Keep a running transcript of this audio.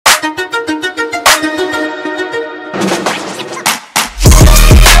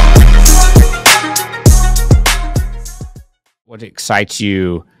what excites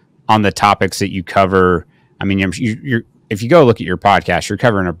you on the topics that you cover? I mean, if you go look at your podcast, you're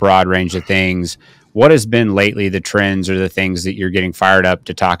covering a broad range of things. What has been lately the trends or the things that you're getting fired up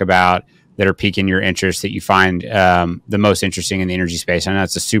to talk about that are piquing your interest that you find the most interesting in the energy space? I know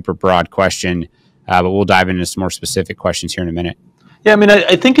it's a super broad question, but we'll dive into some more specific questions here in a minute. Yeah, I mean,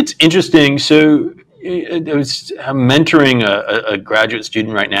 I think it's interesting. So I'm mentoring a graduate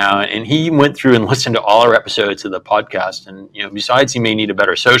student right now, and he went through and listened to all our episodes of the podcast. And, besides he may need a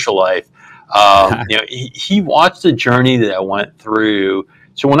better social life, he watched the journey that I went through.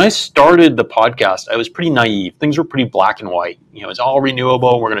 So when I started the podcast, I was pretty naive. Things were pretty black and white. It's all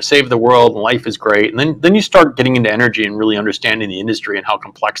renewable. We're going to save the world, and life is great. And then you start getting into energy and really understanding the industry and how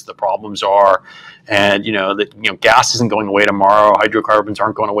complex the problems are. And that gas isn't going away tomorrow. Hydrocarbons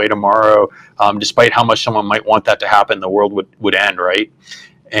aren't going away tomorrow. Despite how much someone might want that to happen, the world would end, right?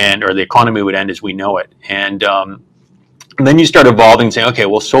 Or the economy would end as we know it. And then you start evolving and saying, okay,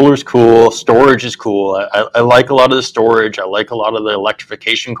 well, solar's cool, storage is cool. I like a lot of the storage. I like a lot of the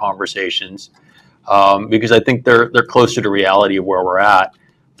electrification conversations because I think they're closer to reality of where we're at.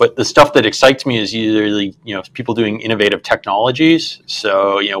 But the stuff that excites me is usually, people doing innovative technologies.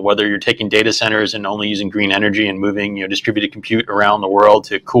 So, whether you're taking data centers and only using green energy and moving, distributed compute around the world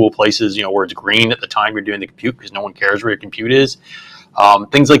to cool places, where it's green at the time you're doing the compute because no one cares where your compute is.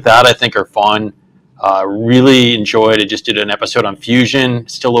 Things like that I think are fun. Really enjoyed. I just did an episode on fusion.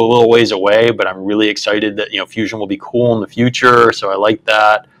 Still a little ways away, but I'm really excited that fusion will be cool in the future. So I like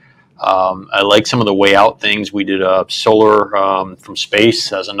that. I like some of the way out things. We did solar from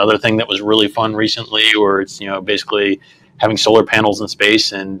space as another thing that was really fun recently, where it's basically having solar panels in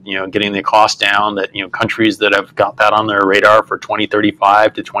space and getting the cost down. That countries that have got that on their radar for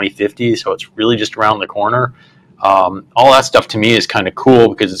 2035 to 2050. So it's really just around the corner. All that stuff to me is kind of cool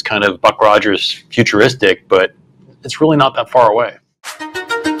because it's kind of Buck Rogers futuristic, but it's really not that far away.